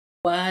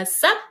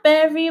What's up,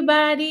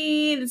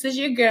 everybody? This is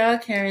your girl,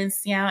 Keren,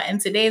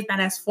 and today is not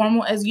as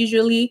formal as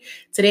usually.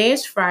 Today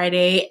is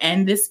Friday,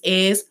 and this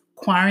is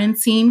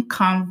Quarantine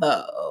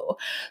Convo.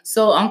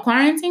 So on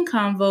Quarantine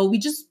Convo, we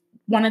just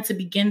wanted to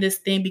begin this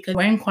thing because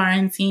we're in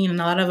quarantine,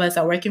 and a lot of us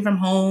are working from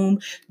home,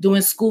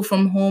 doing school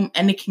from home,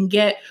 and it can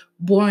get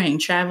boring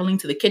traveling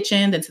to the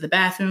kitchen, then to the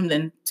bathroom,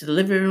 then to the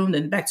living room,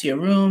 then back to your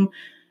room.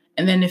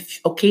 And then if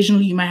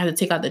occasionally you might have to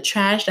take out the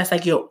trash, that's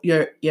like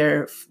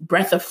your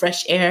breath of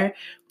fresh air.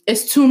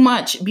 It's too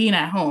much being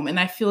at home, and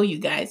I feel you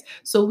guys.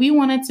 So we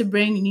wanted to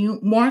bring you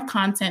more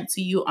content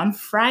to you on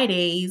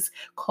Fridays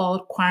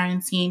called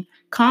Quarantine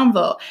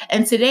Convo.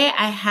 And today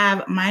I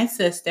have my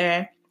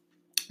sister,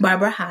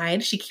 Barbara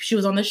Hyde. She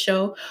was on the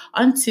show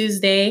on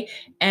Tuesday,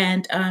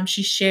 and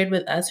she shared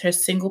with us her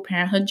single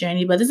parenthood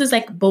journey. But this is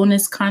like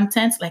bonus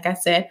content, like I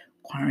said,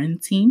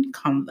 Quarantine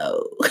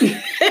Convo.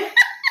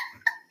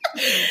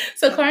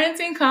 So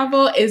Quarantine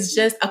Convo is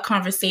just a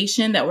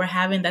conversation that we're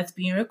having that's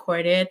being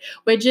recorded.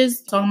 We're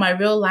just talking about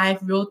real life,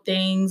 real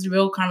things,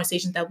 real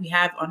conversations that we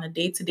have on a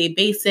day-to-day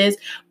basis.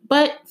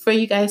 But for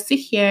you guys to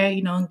hear,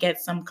 and get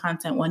some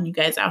content when you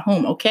guys are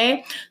home,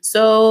 okay?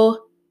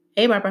 So,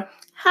 hey, Barbara.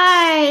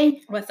 Hi.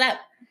 What's up?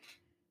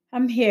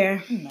 I'm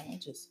here. My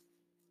edges.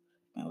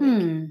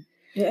 Your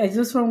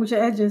edges, wrong with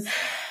your edges?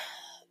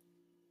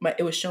 But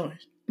it was showing.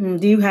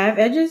 Do you have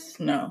edges?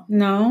 No.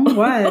 No?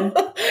 Why?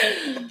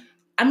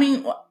 I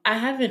mean, I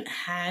haven't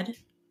had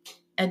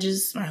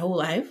edges my whole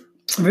life.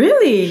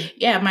 Really?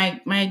 Yeah,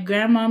 my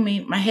grandma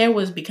my hair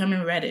was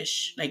becoming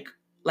reddish, like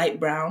light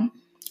brown,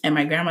 and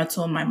my grandma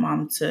told my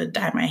mom to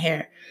dye my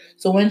hair.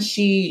 So when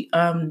she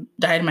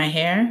dyed my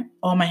hair,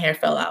 all my hair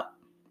fell out.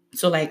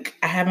 So like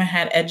I haven't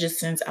had edges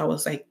since I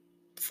was like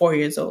 4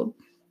 years old.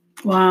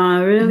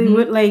 Wow, really?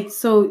 Mm-hmm.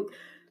 So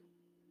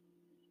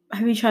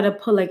have you tried to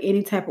put like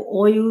any type of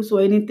oils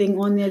or anything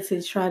on there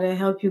to try to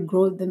help you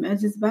grow them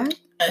edges back?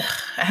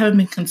 I haven't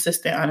been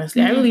consistent,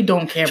 honestly. I really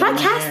don't care. Try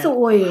castor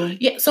oil.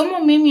 Yeah,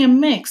 someone made me a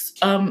mix.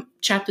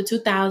 Chapter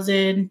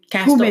 2000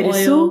 castor Who made oil.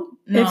 It? Sue?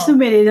 No. If Sue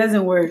made it, it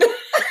doesn't work.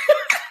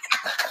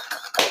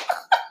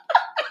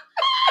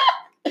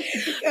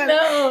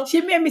 No,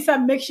 she made me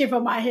some mixture for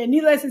my hair.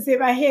 Needless to say,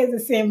 my hair is the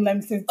same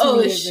length since 2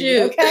 years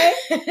ago.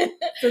 Okay,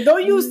 so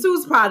don't use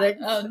Sue's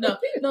product. Oh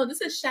no!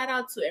 This is shout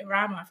out to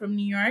Irama from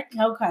New York.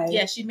 Okay,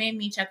 yeah, she made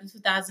me Chapter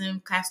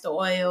 2000 castor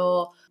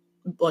oil,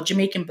 or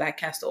Jamaican black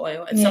castor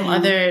oil, and some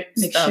other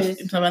mixtures.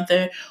 Stuff, some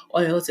other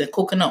oils, and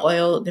coconut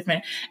oil,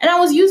 different. And I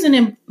was using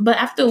it, but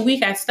after a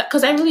week, I stopped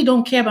because I really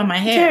don't care about my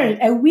hair.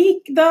 A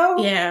week though?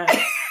 Yeah.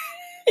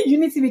 You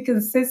need to be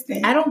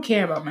consistent. I don't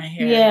care about my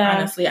hair,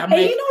 honestly. And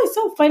it's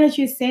so funny that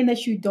you're saying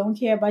that you don't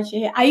care about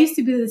your hair. I used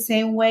to be the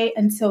same way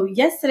until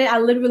yesterday. I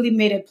literally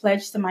made a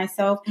pledge to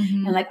myself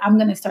and like, I'm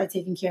going to start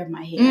taking care of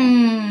my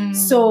hair.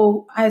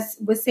 So I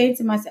was saying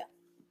to myself,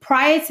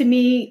 prior to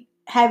me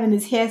having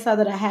this hairstyle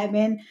that I have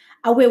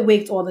I wear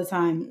wigs all the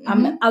time.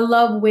 I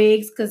love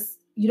wigs because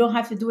you don't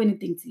have to do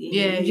anything to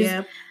your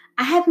hair.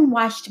 I haven't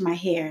washed my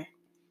hair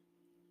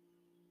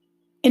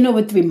in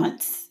over 3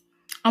 months.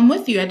 I'm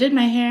with you. I did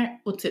my hair.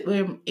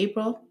 We're in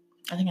April.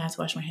 I think I have to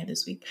wash my hair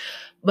this week.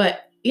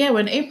 But yeah, we're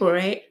in April,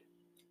 right?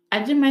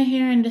 I did my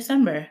hair in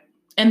December.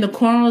 And the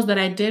cornrows that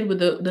I did with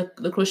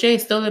the crochet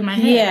is still in my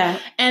hair. Yeah.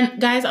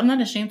 And guys, I'm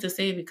not ashamed to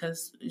say it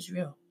because it's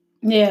real.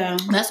 Yeah.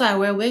 That's why I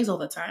wear wigs all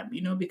the time,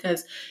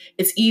 because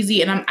it's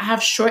easy. And I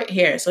have short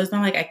hair. So it's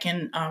not like I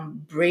can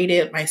braid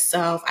it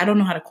myself. I don't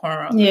know how to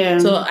cornrow. Yeah.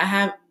 So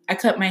I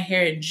cut my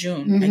hair in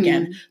June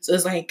again. So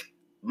it's like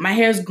my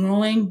hair is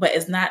growing, but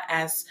it's not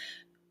as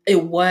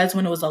it was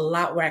when it was a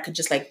lot where I could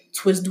just like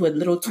do a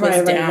little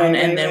twist down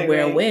and then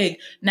wear a wig.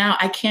 Now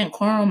I can't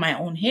cornrow my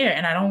own hair,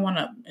 and I don't want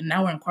to. And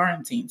now we're in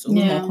quarantine, so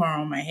who's gonna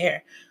cornrow my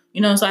hair?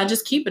 So I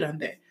just keep it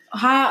under.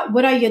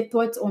 What are your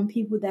thoughts on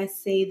people that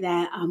say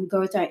that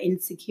girls are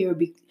insecure?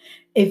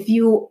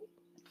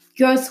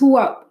 Girls who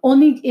are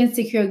only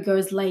insecure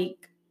girls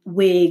like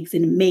wigs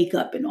and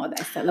makeup and all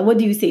that stuff. Like, what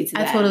do you say to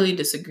that? I totally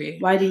disagree.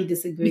 Why do you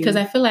disagree? Because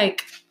I feel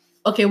like.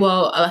 Okay,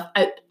 well,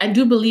 I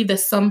do believe that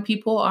some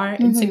people are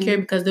insecure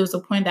because there was a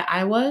point that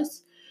I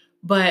was,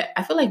 but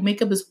I feel like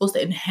makeup is supposed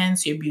to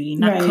enhance your beauty,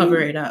 not cover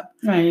it up.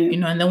 Right.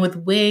 And then with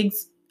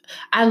wigs,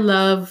 I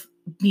love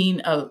being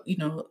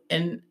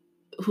and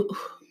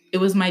it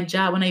was my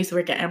job when I used to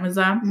work at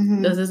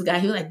Amazon. There was this guy,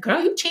 he was like,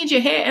 girl, you change your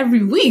hair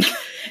every week.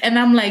 And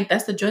I'm like,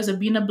 that's the joys of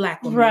being a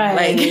black woman.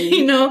 Right. Like,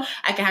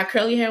 I can have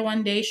curly hair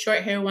one day,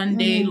 short hair one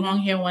day, long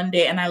hair one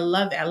day. And I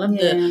love it. I love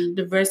the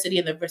diversity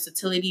and the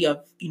versatility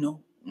of,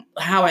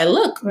 how I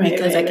look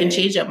because I can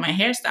change up my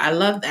hairstyle. I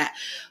love that.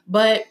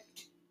 But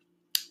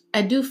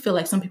I do feel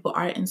like some people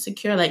are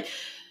insecure. Like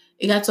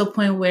it got to a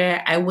point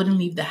where I wouldn't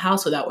leave the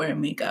house without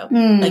wearing makeup.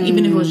 Like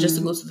even if it was just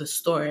to go to the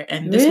store.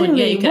 And this one,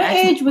 you could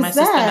ask my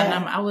sister.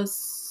 I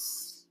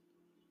was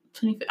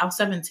 20. I was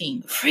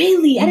 17.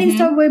 Really? I didn't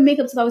start wearing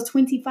makeup until I was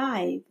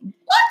 25.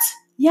 What?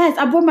 Yes,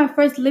 I bought my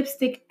first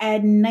lipstick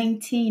at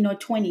 19 or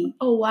 20.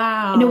 Oh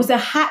wow! And it was a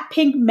hot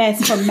pink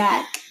mess from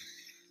MAC.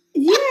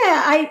 Yeah,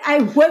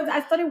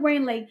 I started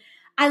wearing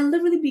I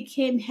literally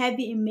became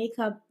heavy in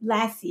makeup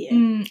last year.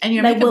 And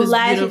your like makeup with is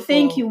lashes, beautiful.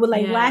 thank you, with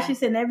like Yeah.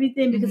 lashes and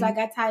everything because I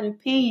got tired of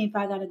paying if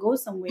I gotta go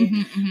somewhere.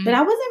 Mm-hmm. But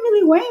I wasn't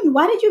really wearing.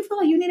 Why did you feel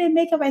like you needed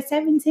makeup at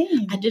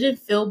 17? I didn't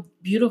feel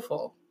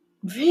beautiful.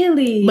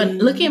 Really? But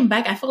looking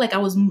back, I feel like I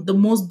was the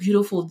most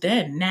beautiful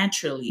then,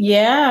 naturally.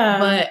 Yeah.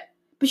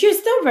 But you're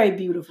still very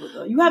beautiful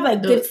though. You have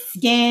like good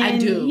skin. I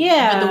do.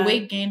 Yeah. But the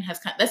weight gain has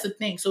that's the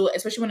thing. So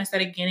especially when I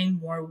started gaining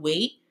more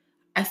weight,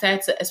 I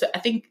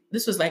think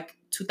this was like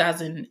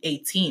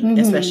 2018,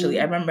 especially.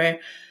 I remember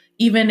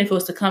even if it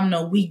was to come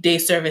to weekday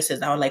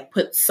services, I would like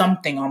put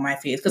something on my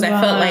face because I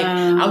felt like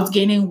I was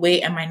gaining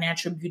weight and my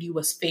natural beauty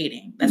was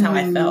fading. That's how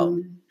I felt,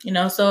 you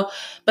know? So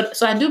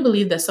I do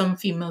believe that some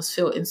females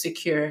feel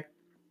insecure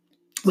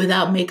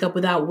without makeup,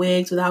 without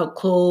wigs, without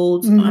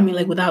clothes. I mean,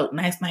 like without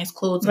nice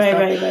clothes and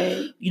stuff.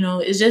 Right. You know,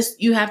 it's just,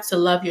 you have to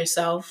love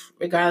yourself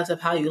regardless of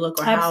how you look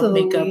or how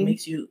makeup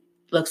makes you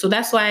look. So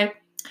that's why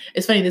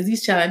it's funny. There's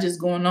these challenges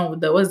going on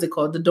with what's it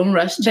called? The Don't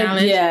Rush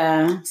Challenge.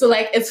 Yeah. So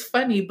like, it's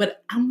funny,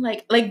 but I'm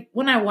like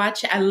when I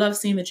watch it, I love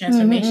seeing the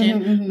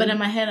transformation. But in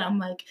my head, I'm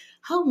like,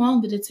 how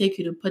long did it take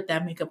you to put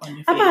that makeup on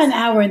your face? About an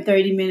hour and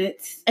 30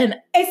 minutes. And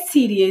it's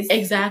tedious.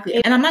 Exactly.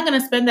 And I'm not going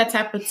to spend that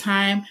type of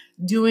time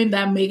doing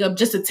that makeup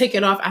just to take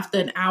it off after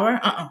an hour.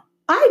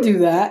 I do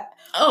that.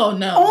 Oh,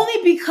 no.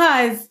 Only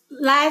because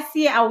last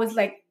year I was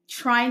like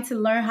trying to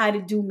learn how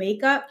to do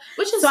makeup.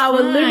 Which is so fine. I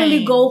would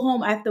literally go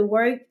home after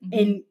work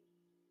and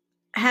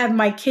have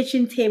my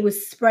kitchen table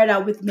spread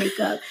out with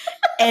makeup.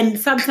 And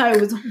sometimes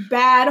it was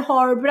bad,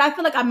 horrible. But I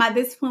feel like I'm at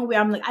this point where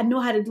I'm like, I know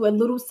how to do a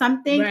little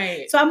something.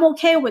 Right. So I'm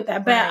okay with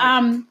that. But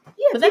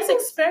but that's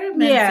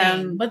experimenting.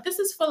 Yeah. But this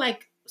is for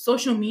like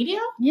social media.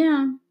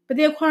 Yeah. But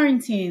they're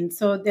quarantined,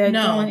 so they're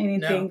doing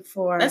anything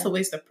for. That's a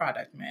waste of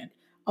product, man.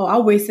 Oh,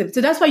 I'll waste it.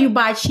 So that's why you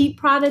buy cheap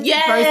products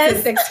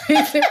versus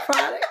expensive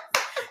products.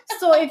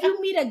 So if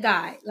you meet a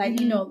guy, like,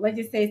 you know, let's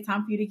just say it's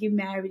time for you to get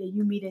married and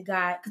you meet a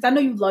guy, because I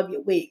know you love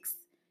your wigs.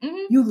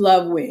 You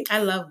love wigs.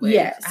 I love wigs.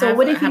 Yeah. So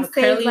what if he says a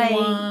curly like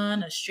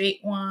one, a straight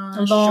one,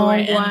 a long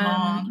short one.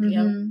 and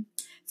long?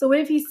 Yep. So what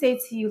if he say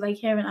to you, like,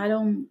 Karen, I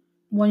don't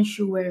want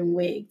you wearing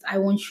wigs. I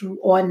want you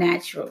all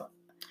natural.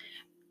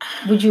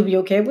 Would you be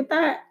okay with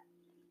that?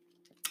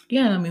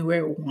 Yeah, let me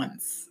wear it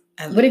once.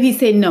 What if he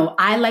said, no,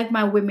 I like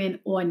my women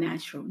all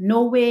natural.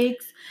 No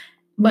wigs.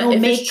 But no if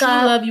makeup. It's true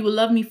love, you would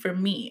love me for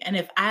me. And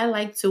if I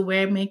like to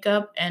wear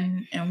makeup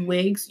and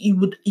wigs,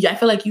 I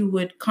feel like you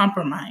would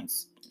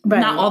compromise. Right.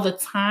 Not all the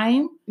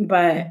time,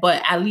 but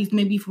at least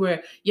maybe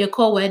for your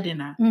co-wedding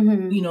dinner,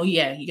 you know,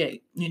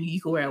 you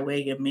can wear a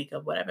wig and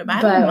makeup, whatever. But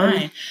I don't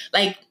mind.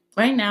 Like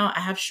right now, I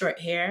have short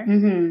hair,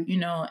 you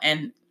know,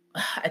 and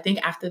I think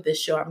after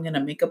this show, I'm gonna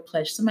make a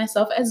pledge to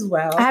myself as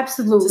well.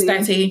 Absolutely, to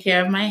start taking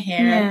care of my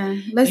hair.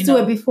 Yeah, let's do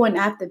it before and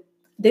after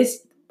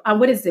this.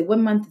 What is it? What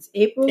month is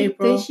April?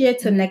 This year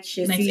to next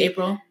year. Next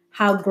April.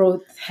 How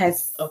growth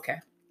has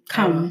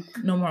come.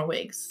 No more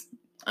wigs.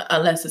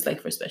 Unless it's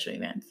like for special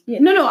events. Yeah.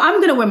 No,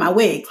 I'm gonna wear my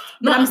wig.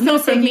 No, I'm still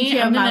for taking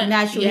care of my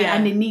natural hair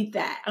underneath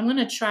that. I'm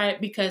gonna try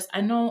it because I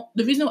know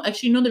the reason.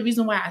 Actually, you know the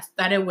reason why I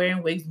started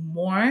wearing wigs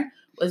more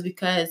was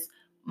because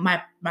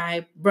my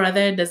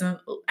brother doesn't.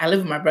 I live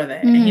with my brother,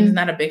 and he's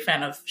not a big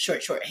fan of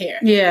short hair.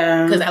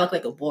 Yeah, because I look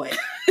like a boy.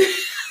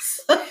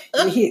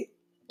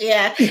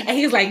 Yeah, and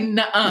he's like,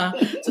 nuh-uh.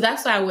 So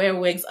that's why I wear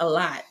wigs a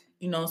lot.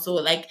 You know, so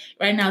like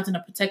right now it's in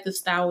a protective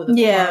style with a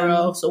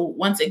cornrow. So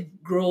once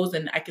it grows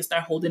and I can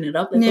start holding it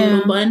up like a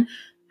little bun.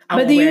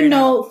 But do you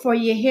know, for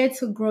your hair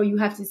to grow, you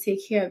have to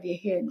take care of your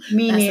hair.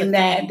 Meaning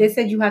that they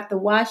said you have to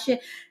wash it.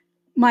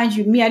 Mind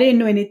you, me, I didn't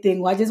know anything.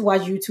 Well, I just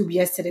watched YouTube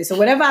yesterday. So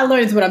whatever I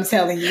learned is what I'm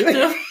telling you.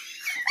 They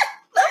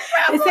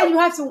said you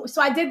have to.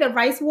 So I did the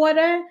rice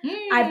water. So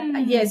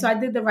I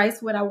did the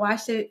rice water. I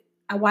washed it.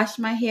 I washed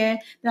my hair.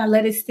 Then I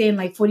let it stay in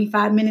like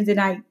 45 minutes. And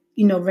I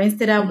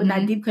rinsed it out with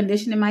that deep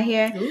conditioning my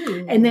hair.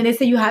 Ooh. And then they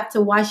say you have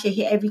to wash your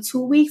hair every 2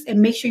 weeks and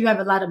make sure you have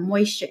a lot of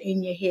moisture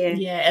in your hair.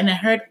 Yeah, and I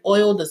heard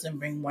oil doesn't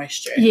bring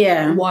moisture.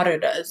 Yeah. Water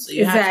does. So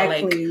you have to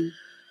like...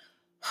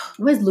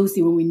 Where's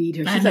Lucy when we need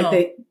her? She's like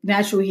the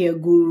natural hair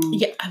guru.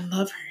 Yeah, I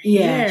love her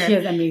hair. Yeah, she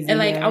has amazing And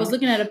like hair. I was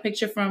looking at a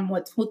picture from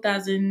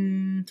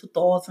 2000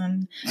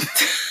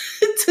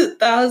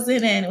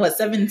 and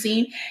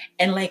 17,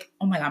 and like,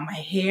 oh my god, my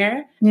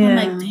hair. Yeah. I'm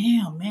like,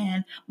 damn,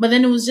 man. But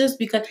then it was just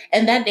because,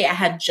 and that day I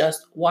had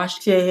just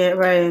washed hair,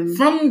 right,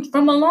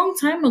 from a long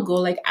time ago.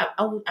 Like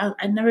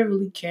I never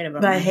really cared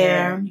about my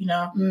hair, you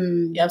know.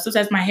 Yeah,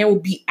 sometimes my hair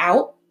would be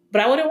out,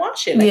 but I wouldn't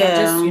wash it. Like I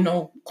just,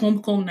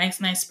 comb, nice,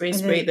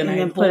 spray, then I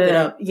hold it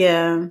up.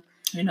 Yeah.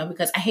 You know,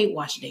 because I hate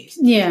wash days.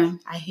 Yeah.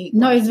 I hate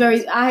wash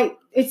days.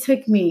 It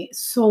took me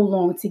so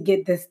long to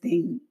get this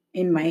thing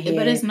in my hair.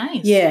 But it's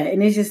nice. Yeah.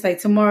 And it's just like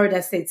tomorrow,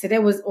 that's it. Today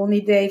was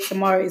only day.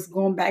 Tomorrow is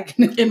going back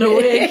in the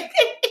wig.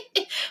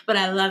 But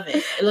I love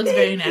it. It looks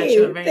very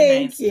natural. Very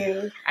nice. Thank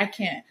you. I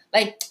can't.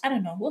 Like, I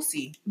don't know. We'll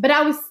see.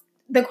 But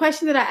the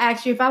question that I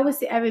asked you, if I was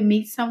to ever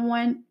meet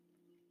someone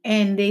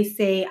and they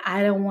say,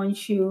 I don't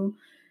want you...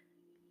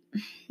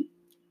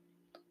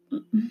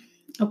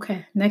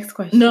 Okay, next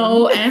question.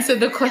 No, answer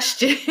the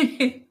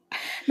question.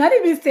 Not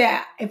even say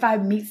if I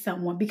meet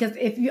someone, because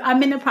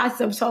I'm in the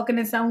process of talking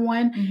to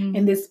someone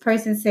and this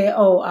person say,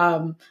 "Oh,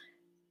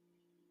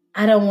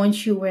 I don't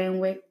want you wearing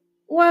wig."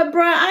 What,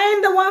 bro? I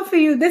ain't the one for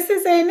you. This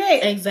ain't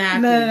it.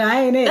 Exactly. No,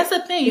 I ain't it. That's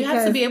the thing. You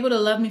have to be able to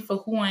love me for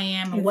who I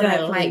am and what I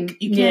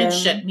like. You can't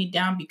shut me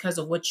down because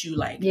of what you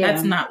like. Yeah.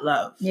 That's not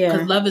love. Yeah.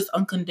 Because love is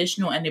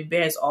unconditional and it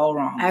bears all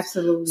wrongs.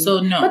 Absolutely.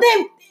 So no. But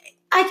then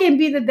I can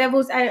be the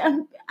devil's.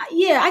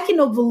 I can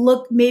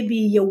overlook maybe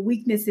your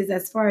weaknesses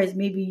as far as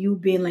maybe you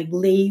being like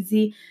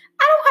lazy.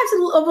 I don't have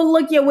to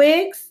overlook your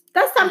wigs.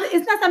 That's something.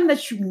 It's not something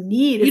that you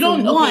need. You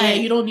don't. Okay,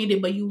 you don't need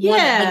it, but you want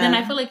it. But then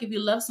I feel like if you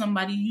love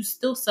somebody, you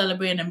still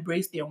celebrate and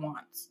embrace their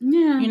wants.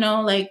 Yeah. You know,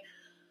 like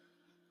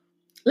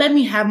let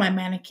me have my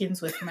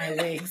mannequins with my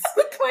wigs,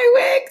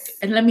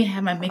 and let me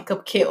have my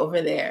makeup kit over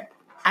there.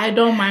 I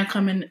don't mind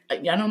coming. I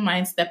don't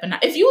mind stepping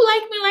out. If you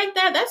like me like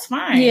that, that's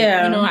fine.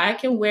 Yeah. You know, I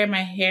can wear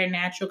my hair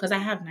natural because I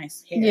have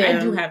nice hair. Yeah. I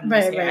do have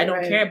nice hair. I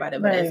don't care about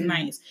it, but it's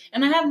nice,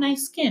 and I have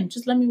nice skin.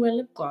 Just let me wear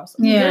lip gloss.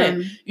 I'm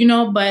good. You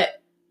know, but.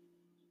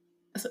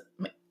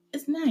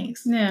 It's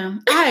nice. Yeah,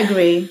 I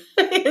agree.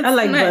 I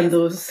like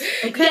bundles.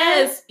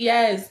 Okay.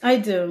 Yes. I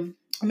do.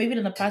 Maybe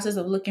in the process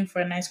of looking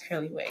for a nice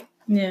curly wig.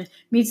 Yeah,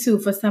 me too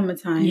for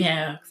summertime.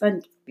 Yeah. Because I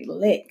need to be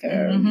lit,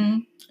 girl. Mm-hmm.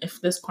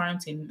 If this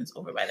quarantine is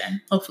over by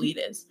then. Hopefully it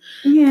is.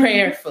 Yeah.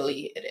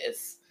 Prayerfully it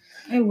is.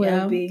 It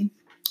will be.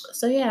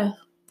 So yeah.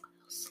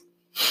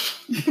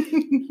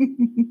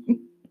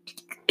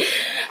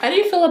 How do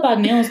you feel about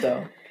nails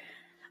though?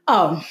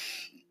 Oh,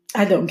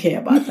 I don't care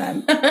about that.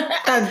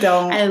 I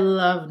don't. I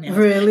love nails.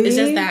 Really? It's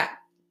just that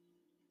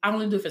I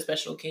only do it for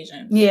special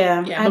occasions.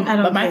 Yeah. I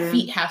don't but my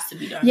feet has to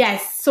be done.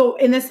 Yes. So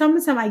in the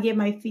summertime, I get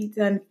my feet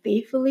done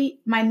faithfully.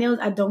 My nails,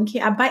 I don't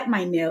care. I bite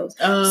my nails.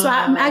 So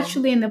I'm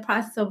actually in the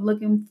process of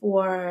looking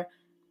for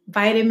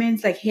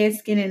vitamins like hair,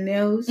 skin, and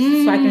nails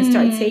so I can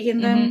start taking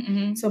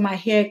them so my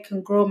hair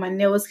can grow, my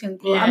nails can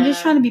grow. Yeah. I'm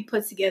just trying to be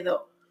put together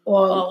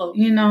all,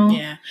 you know.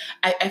 Yeah.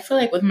 I feel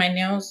like with my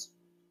nails,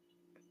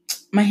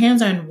 my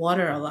hands are in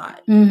water a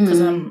lot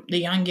because I'm the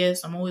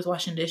youngest. I'm always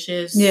washing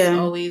dishes. Yeah.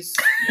 Always.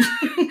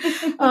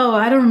 Oh,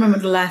 I don't remember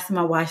the last time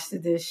I washed the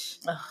dish.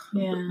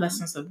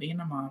 Lessons of being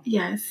a mom.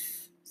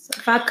 Yes. So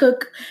if I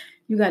cook,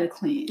 you got to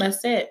clean.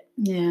 That's it.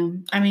 Yeah.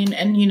 I mean,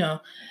 and you know,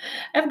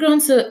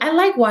 I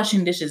like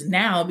washing dishes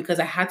now because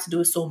I had to do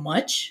it so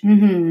much.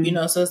 You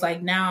know, so it's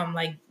like now I'm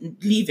like,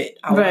 leave it.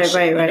 I'll wash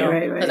it,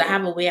 right. Because I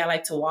have a way I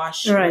like to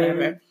wash or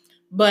whatever.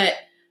 But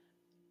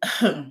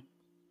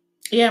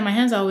yeah, my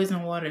hands are always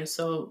in water,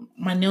 so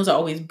my nails are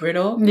always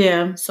brittle.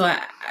 Yeah. So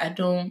I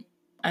don't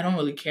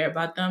really care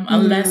about them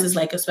unless it's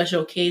like a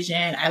special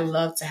occasion. I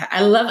love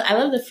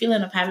the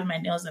feeling of having my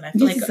nails done. I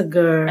feel like a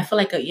girl. I feel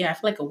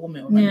like a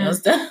woman with my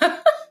nails done.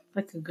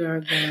 Like a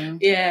girl.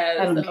 Yeah.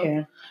 I don't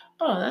care.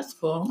 Oh, that's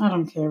cool. I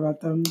don't care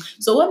about them.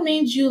 So what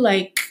made you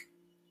like,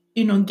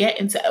 you know, get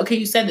into? Okay,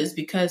 you said this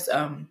because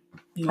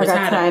you were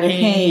tired of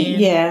pain.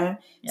 Yeah.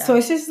 So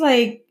it's just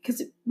like,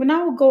 because when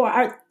I would go,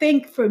 I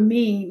think for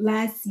me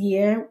last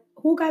year,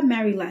 who got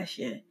married last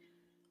year?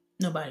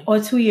 Nobody. Or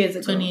 2 years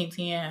ago.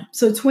 2018, yeah.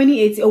 So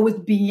 2018, it was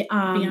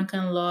Bianca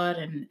and Lord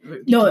and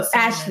no,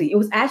 Ashley. It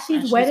was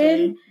Ashley's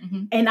wedding.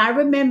 And I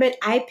remembered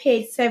I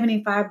paid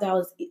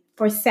 $75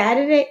 for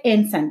Saturday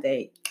and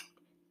Sunday.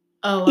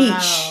 Oh, wow.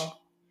 Each.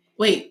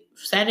 Wait,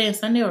 Saturday and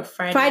Sunday or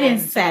Friday? Friday and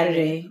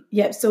Saturday.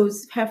 Yep. So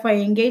it's half my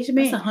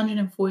engagement. That's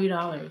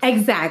 $140.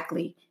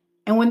 Exactly.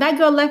 And when that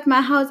girl left my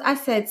house, I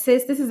said,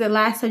 sis, this is the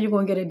last time you're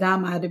going to get a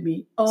dime out of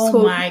me. Oh,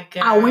 so my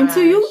God. I went to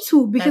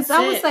YouTube because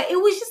I was like, it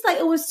was just like,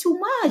 it was too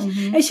much.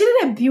 And she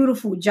did a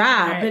beautiful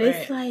job. But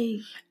it's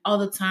like. All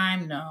the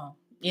time, no.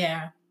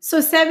 Yeah.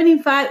 So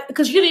 75.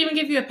 Because she couldn't even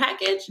give you a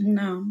package?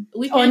 No.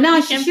 She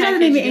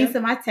doesn't even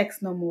answer my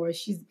text no more.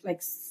 She's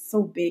like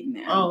so big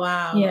now. Oh,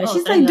 wow. Yeah,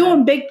 she's like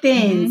doing big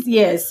things.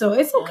 Yeah, so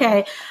it's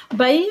okay.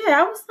 But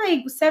yeah, I was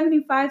like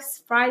 75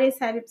 Friday,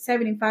 Saturday,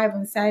 75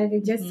 on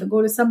Saturday just to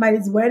go to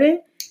somebody's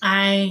wedding.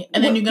 And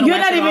then you're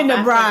not even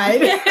the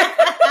bride.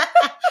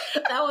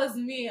 That was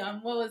me.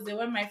 What was it?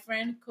 When my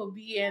friend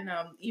Kobe and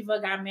Eva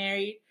got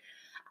married.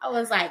 I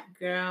was like,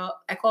 girl,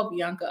 I called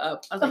Bianca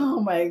up. I was like,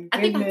 oh my goodness.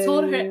 I think I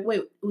told her,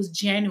 wait, it was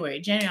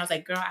January. I was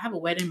like, girl, I have a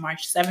wedding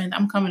March 7th.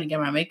 I'm coming to get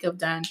my makeup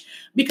done.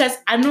 Because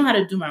I know how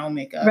to do my own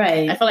makeup.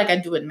 Right. I feel like I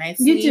do it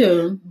nicely. You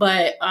do.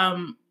 But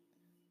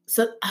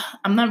so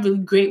I'm not really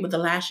great with the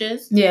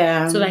lashes.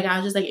 Yeah. So like I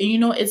was just like, you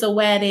know, it's a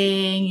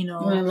wedding, you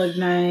know. You wanna look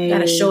nice.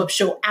 Gotta show up,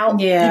 show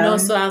out. Yeah. You know,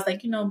 so I was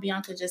like, you know,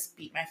 Bianca just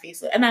beat my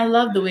face. And I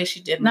love the way she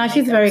did my makeup.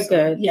 She's very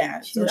good. Yeah.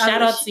 So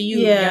shout out to you,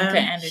 Bianca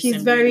Anderson.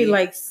 She's very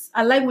like,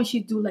 I like when she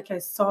do like a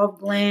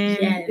soft blend.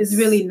 Yes. It's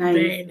really nice.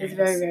 It's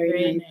very,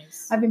 very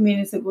nice. I've been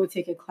meaning to go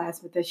take a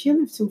class with her. She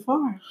lives too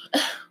far.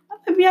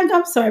 Bianca,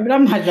 I'm sorry, but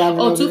I'm not driving.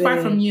 Oh, too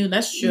far from you.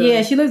 That's true.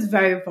 Yeah, she lives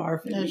very far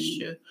from me. That's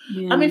true.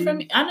 Yeah. I mean, for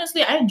me,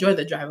 honestly, I enjoy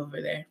the drive over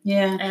there.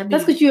 Yeah.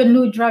 That's because you're a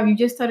new driver. You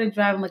just started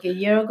driving like a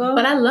year ago.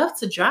 But I love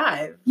to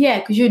drive. Yeah,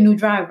 because you're a new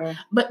driver.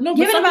 But no,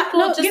 some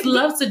people just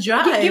love to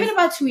drive. Give it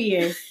about 2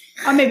 years.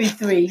 Or maybe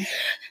 3.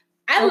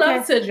 I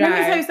love to drive. Let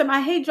me tell you something.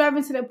 I hate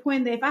driving to the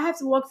point that if I have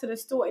to walk to the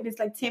store and it's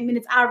like 10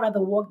 minutes, I'd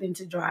rather walk than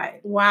to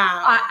drive.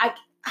 Wow.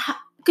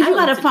 Because you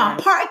gotta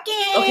find parking.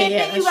 Okay,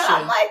 yeah, that's true.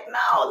 I'm like,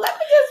 no, let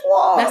me just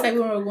walk. That's like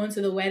when we were going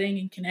to the wedding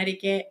in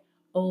Connecticut.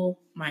 Oh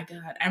my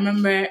God. I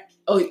remember,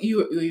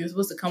 you were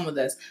supposed to come with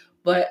us.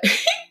 But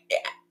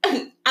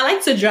I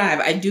like to drive.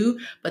 I do.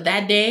 But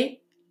that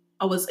day,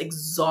 I was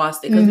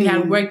exhausted because we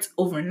had worked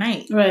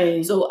overnight.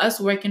 Right. So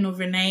us working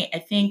overnight, I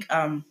think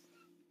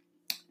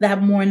that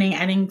morning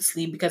I didn't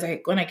sleep because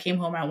when I came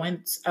home,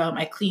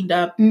 I cleaned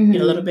up a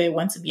little bit,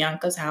 went to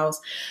Bianca's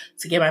house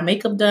to get my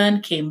makeup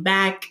done, came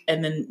back,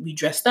 and then we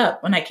dressed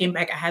up. When I came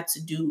back, I had to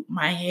do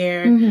my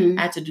hair.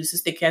 I had to do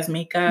Sister Ka's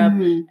makeup.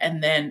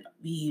 And then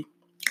we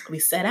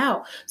set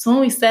out. So when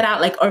we set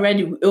out, like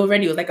already it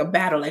was like a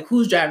battle. Like,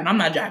 who's driving? I'm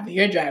not driving.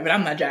 You're driving.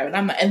 I'm not driving.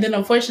 And then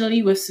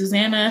unfortunately with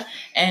Susanna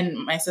and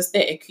my sister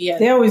Ikea,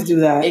 they always do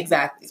that.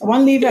 Exactly. So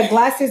one leave her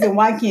glasses and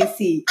one can't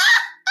see.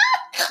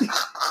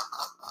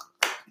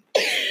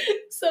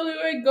 So we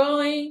were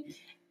going,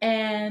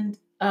 and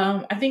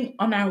I think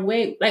on our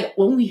way, like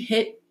when we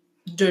hit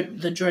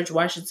the George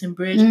Washington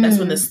Bridge, that's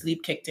when the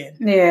sleep kicked in.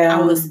 Yeah.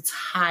 I was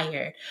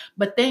tired.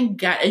 But thank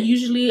God. And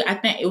usually, I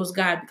think it was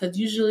God, because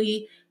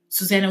usually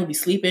Susanna would be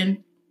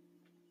sleeping,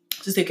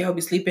 Sister K would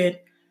be sleeping,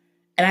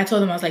 and I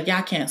told them, I was like,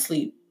 y'all can't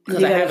sleep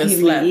because I haven't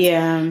slept.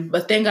 Yeah.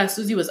 But thank God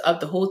Susie was up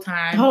the whole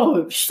time.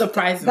 Oh,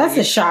 surprisingly. That's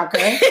a shocker.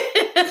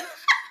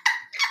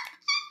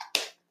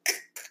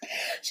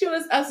 She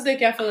was up, Sister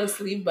K fell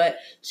asleep, but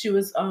she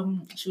was up.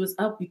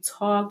 We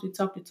talked,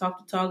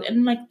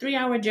 and like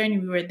 3-hour journey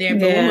we were there.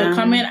 But when we were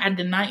coming, I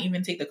did not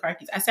even take the car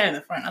keys. I sat in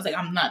the front. I was like,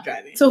 I'm not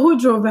driving. So who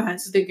drove back?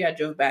 Sister K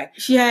drove back.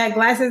 She had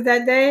glasses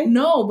that day?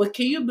 No, but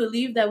can you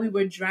believe that we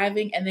were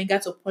driving and then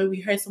got to a point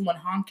we heard someone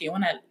honking?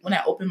 When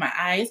I opened my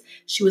eyes,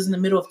 she was in the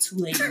middle of 2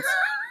 lanes.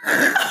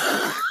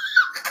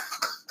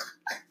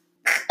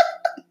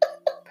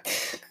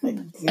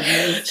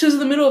 She was in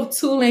the middle of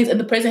 2 lanes, and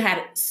the person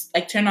had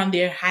like turned on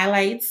their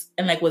highlights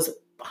and like was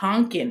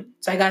honking.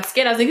 So I got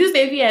scared. I was like, "This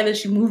baby," and then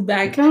she moved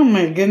back. Oh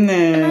my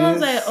goodness! And I was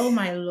like, "Oh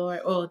my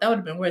Lord!" Oh, that would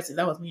have been worse if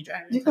that was me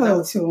driving. You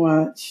got too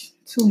much.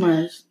 Too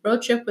much.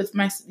 Road trip with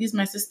my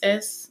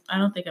sisters. I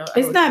don't think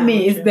it's not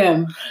me. It's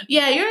them.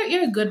 Yeah,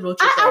 you're a good road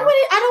trip.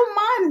 I don't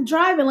mind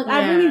driving. Like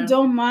I really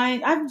don't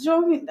mind. I've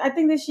driven. I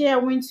think this year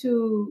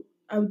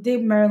I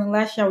did Maryland.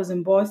 Last year I was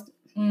in Boston.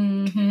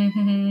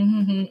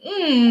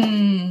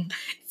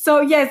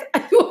 So yes, I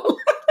do a lot of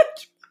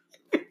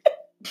driving.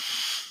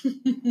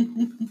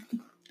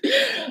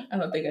 I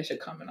don't think I should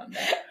comment on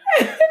that.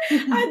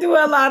 I do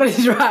a lot of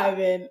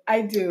driving.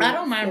 I do. I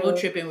don't mind road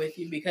tripping with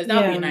you because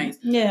that would be nice.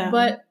 Yeah.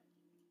 But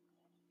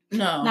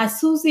no. Now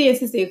Susie and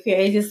Sister Ikea,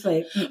 it's just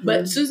like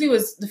But Susie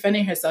was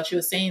defending herself. She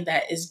was saying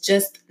that it's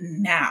just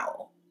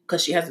now.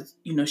 Because she has,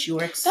 she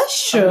works a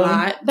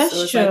lot. That's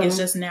so it's true. Like it's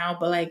just now,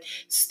 but like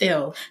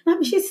still. No,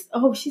 but she's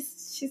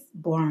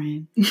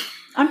boring.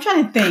 I'm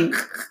trying to think.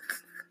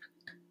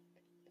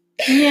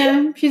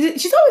 Yeah,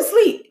 she's always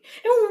asleep.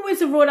 And when we went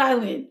to Rhode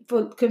Island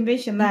for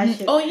convention last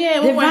year. Oh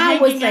yeah,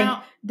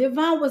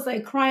 Devon was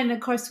like crying in the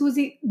car.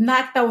 Susie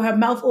knocked out with her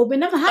mouth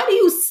open. I'm like, how do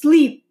you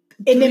sleep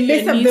in the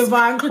midst of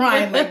Devon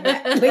crying like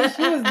that? Like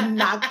she was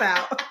knocked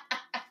out.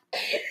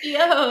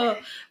 Yo,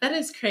 that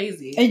is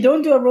crazy. And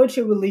don't do a road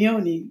trip with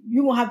Leonie.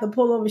 You won't have to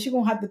pull over. She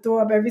gonna have to throw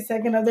up every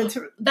second of the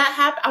trip. That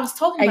happened. I was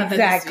talking about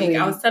that this week.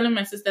 I was telling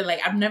my sister, like,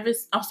 I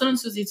was telling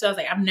Susie too. I was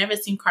like, I've never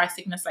seen car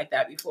sickness like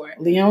that before.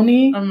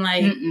 Leonie, I'm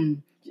like,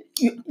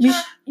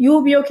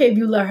 you'll be okay if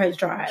you let her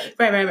drive.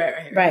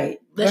 Right.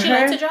 Does she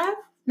like to drive?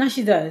 No,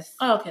 she does.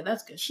 Oh, okay,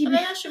 that's good.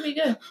 That should be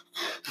good. I'm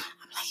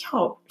like,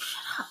 yo,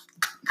 shut up.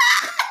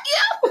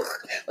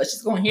 Well,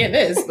 she's gonna hear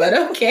this, but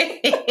okay.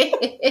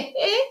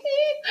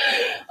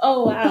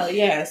 Oh wow,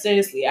 yeah.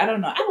 Seriously, I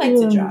don't know. I like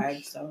to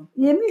drive, so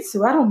yeah, me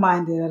too. I don't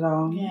mind it at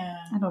all. Yeah,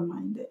 I don't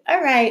mind it.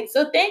 All right,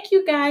 so thank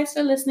you guys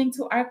for listening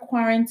to our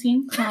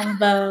quarantine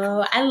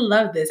combo. I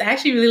love this. I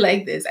actually really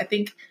like this. I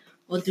think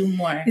we'll do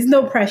more. There's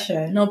no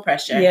pressure. No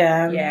pressure.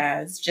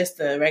 Yeah. It's just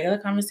a regular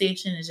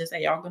conversation. It's just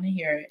that y'all gonna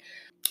hear it.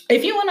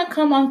 If you want to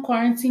come on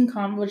Quarantine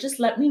Convo, just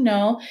let me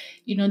know.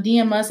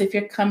 DM us if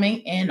you're coming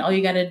in. All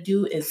you got to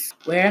do is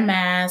wear a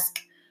mask,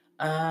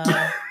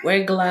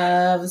 wear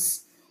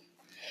gloves.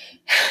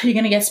 You're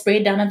going to get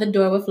sprayed down at the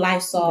door with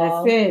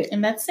Lysol. That's it.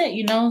 And that's it.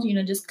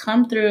 Just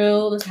come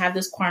through. Let's have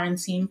this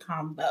Quarantine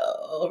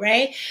Convo,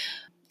 right?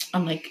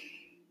 I'm like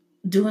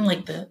doing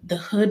like the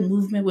hood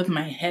movement with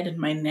my head and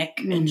my neck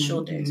and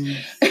shoulders.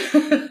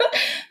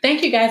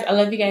 Thank you guys. I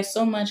love you guys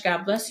so much.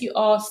 God bless you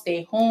all.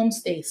 Stay home.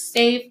 Stay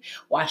safe.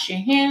 Wash your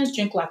hands.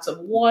 Drink lots of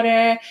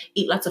water.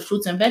 Eat lots of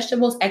fruits and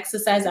vegetables.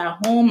 Exercise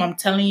at home. I'm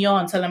telling y'all.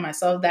 I'm telling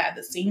myself that at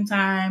the same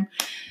time.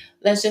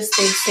 Let's just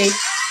stay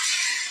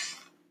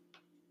safe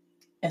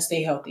and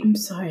stay healthy. I'm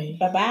sorry.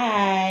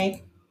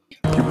 Bye-bye.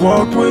 You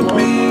walk with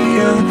me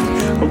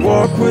and I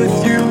walk with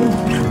you.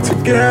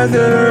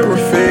 Together we're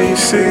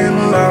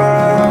facing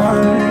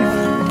life.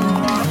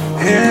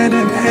 Hand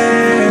in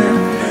hand.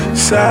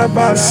 Side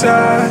by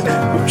side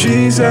with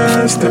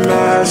Jesus, the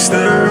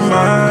mastermind.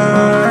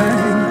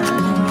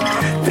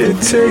 It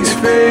takes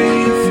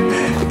faith,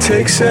 it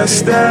takes that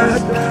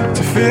step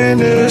to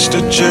finish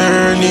the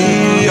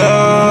journey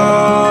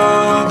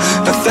of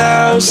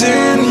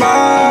 1,000 miles.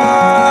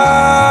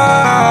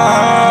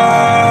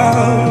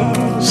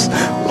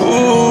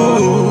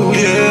 Ooh,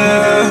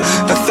 yeah,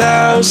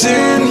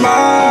 1,000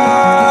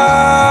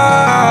 miles.